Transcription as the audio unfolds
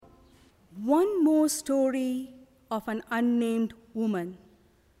one more story of an unnamed woman.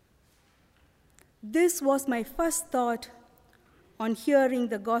 This was my first thought on hearing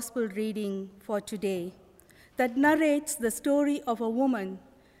the gospel reading for today that narrates the story of a woman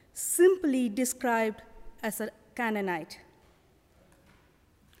simply described as a Canaanite.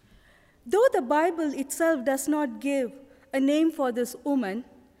 Though the Bible itself does not give a name for this woman,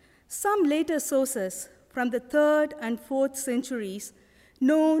 some later sources from the 3rd and 4th centuries,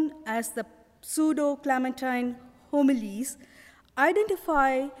 known as the Pseudo-Clementine homilies,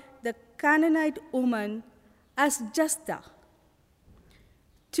 identify the Canaanite woman as Jasta.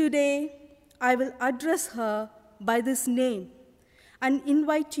 Today, I will address her by this name and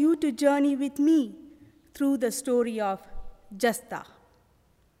invite you to journey with me through the story of Jasta.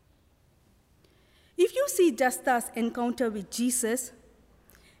 If you see Jasta's encounter with Jesus,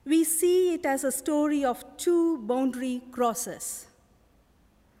 we see it as a story of two boundary crosses.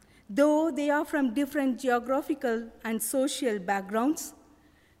 Though they are from different geographical and social backgrounds,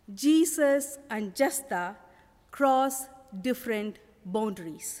 Jesus and Jasta cross different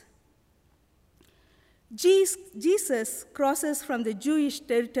boundaries. Jesus crosses from the Jewish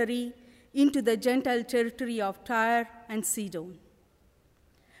territory into the Gentile territory of Tyre and Sidon.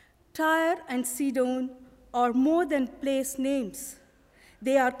 Tyre and Sidon are more than place names.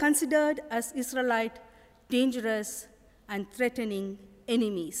 They are considered as Israelite dangerous and threatening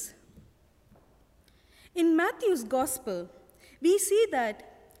enemies. In Matthew's gospel, we see that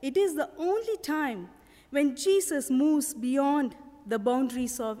it is the only time when Jesus moves beyond the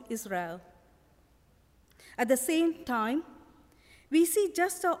boundaries of Israel. At the same time, we see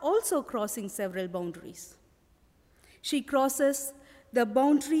Jasta also crossing several boundaries. She crosses the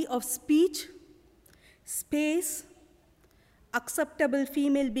boundary of speech, space, acceptable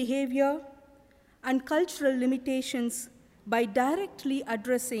female behavior, and cultural limitations by directly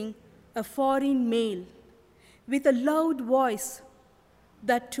addressing a foreign male with a loud voice,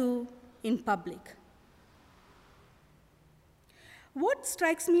 that too in public. What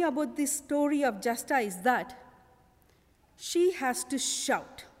strikes me about this story of Jasta is that she has to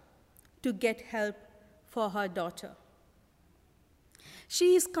shout to get help for her daughter.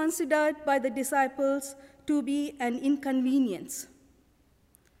 She is considered by the disciples to be an inconvenience,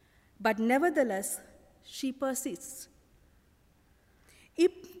 but nevertheless, she persists.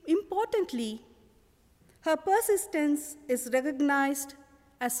 Importantly, her persistence is recognized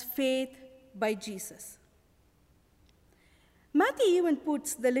as faith by Jesus. Matthew even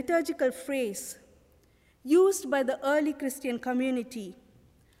puts the liturgical phrase used by the early Christian community,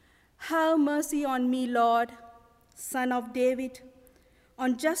 "Have mercy on me, Lord, Son of David,"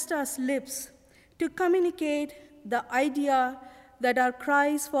 on Jasta's lips to communicate the idea that our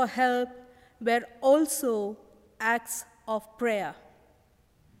cries for help were also acts of prayer.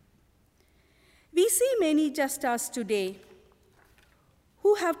 We see many Jastas today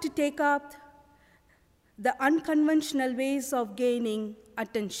who have to take up the unconventional ways of gaining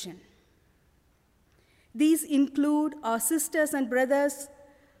attention. These include our sisters and brothers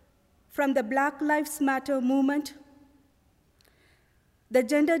from the Black Lives Matter movement, the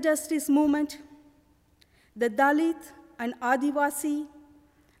gender justice movement, the Dalit and Adivasi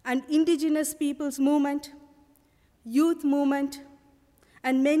and indigenous peoples movement, youth movement,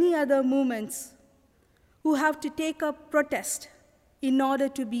 and many other movements who have to take up protest in order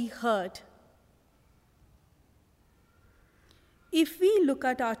to be heard. If we look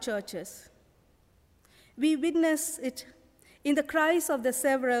at our churches, we witness it in the cries of the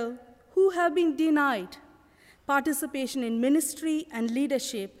several who have been denied participation in ministry and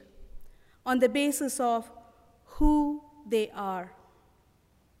leadership on the basis of who they are.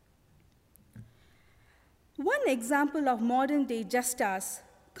 One example of modern-day Jastas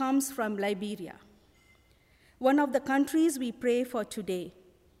comes from Liberia, one of the countries we pray for today.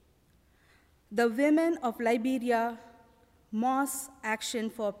 The Women of Liberia Mass Action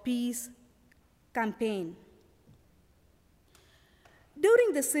for Peace campaign.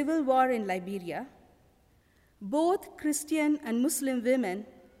 During the civil war in Liberia, both Christian and Muslim women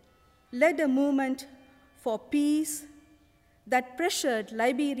led a movement for peace that pressured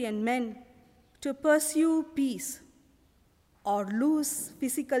Liberian men to pursue peace or lose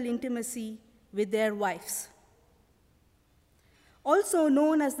physical intimacy with their wives. Also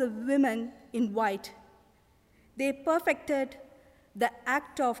known as the Women in White, they perfected the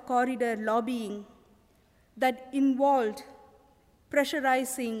act of corridor lobbying that involved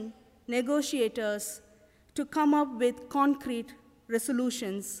pressurizing negotiators to come up with concrete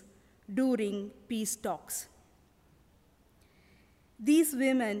resolutions during peace talks. These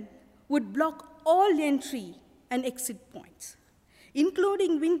women would block all entry and exit points,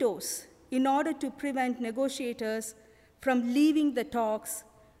 including windows in order to prevent negotiators from leaving the talks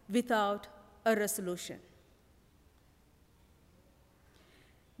without a resolution.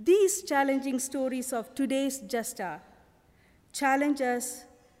 These challenging stories of today's Jasta challenge us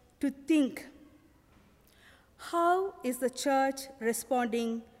to think, how is the church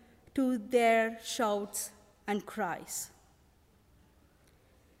responding to their shouts and cries?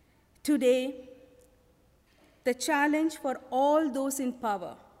 Today, the challenge for all those in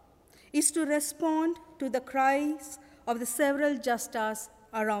power is to respond to the cries of the several Justas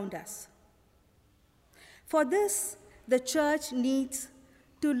around us. For this, the church needs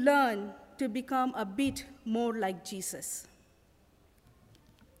to learn to become a bit more like Jesus.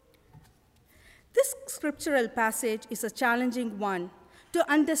 This scriptural passage is a challenging one to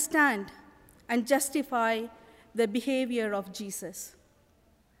understand and justify the behavior of Jesus.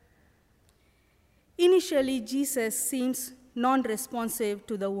 Initially, Jesus seems non-responsive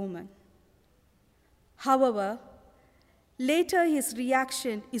to the woman. However, later his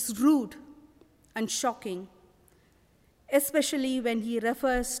reaction is rude and shocking, especially when he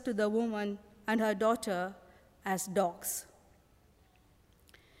refers to the woman and her daughter as dogs.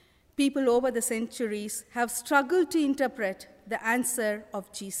 People over the centuries have struggled to interpret the answer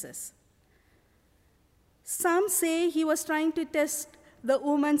of Jesus. Some say he was trying to test the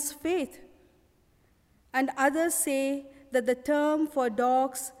woman's faith, and others say that the term for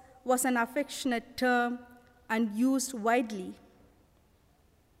dogs was an affectionate term and used widely.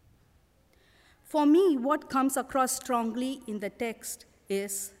 For me, what comes across strongly in the text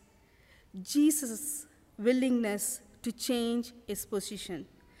is Jesus' willingness to change his position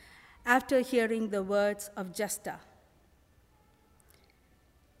after hearing the words of Jasta.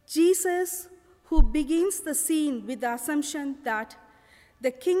 Jesus, who begins the scene with the assumption that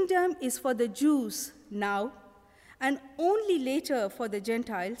the kingdom is for the Jews now and only later for the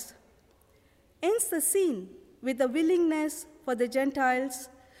Gentiles, ends the scene with the willingness for the Gentiles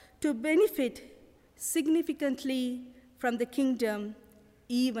to benefit significantly from the kingdom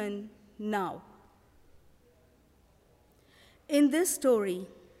even now. In this story,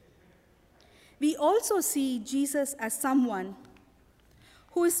 we also see Jesus as someone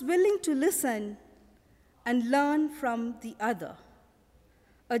who is willing to listen and learn from the other,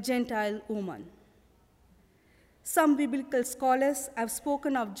 a Gentile woman. Some biblical scholars have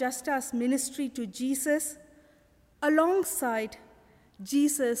spoken of Justa's ministry to Jesus alongside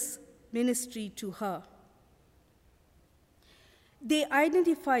Jesus' ministry to her. They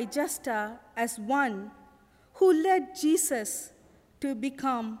identify Justa as one who led Jesus to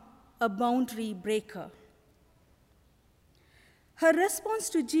become a boundary breaker. Her response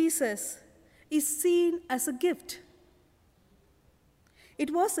to Jesus is seen as a gift.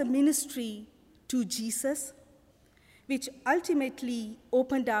 It was a ministry to Jesus, which ultimately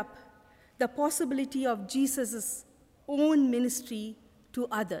opened up the possibility of Jesus' own ministry to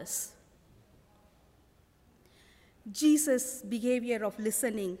others. Jesus' behavior of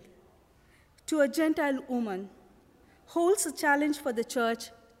listening to a Gentile woman holds a challenge for the church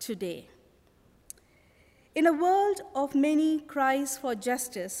today. In a world of many cries for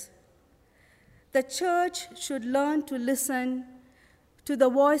justice, the church should learn to listen to the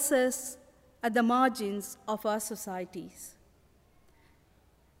voices at the margins of our societies.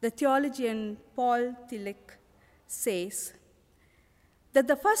 The theologian Paul Tillich says that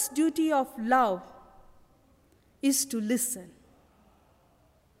the first duty of love is to listen.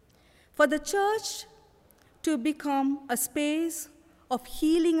 For the church to become a space of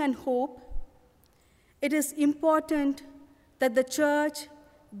healing and hope, it is important that the church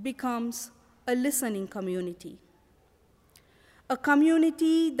becomes a listening community, a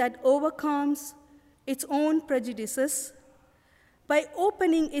community that overcomes its own prejudices by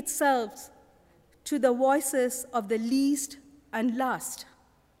opening itself to the voices of the least and last.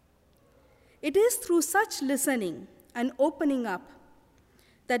 It is through such listening and opening up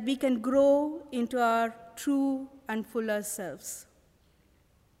that we can grow into our true and fuller selves.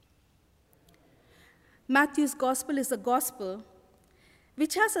 Matthew's gospel is a gospel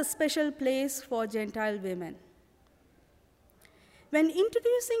which has a special place for Gentile women. When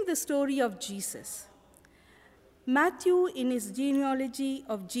introducing the story of Jesus, Matthew, in his genealogy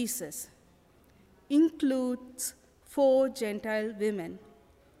of Jesus, includes 4 Gentile women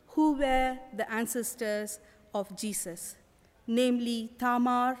who were the ancestors of Jesus, namely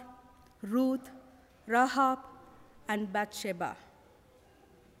Tamar, Ruth, Rahab, and Bathsheba.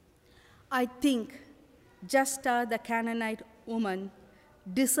 I think Justa, the Canaanite woman,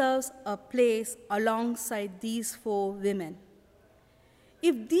 deserves a place alongside these 4 women.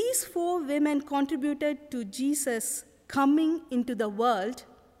 If these 4 women contributed to Jesus coming into the world,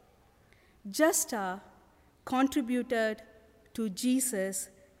 Justa contributed to Jesus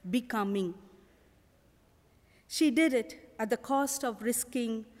becoming. She did it at the cost of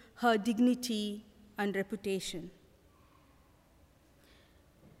risking her dignity and reputation.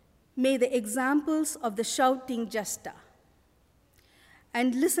 May the examples of the shouting Justa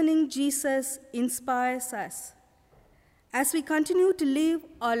and listening Jesus inspires us as we continue to live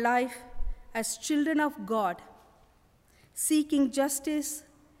our life as children of God, seeking justice,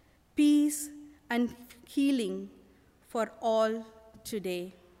 peace, and healing for all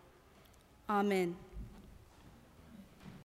today. Amen.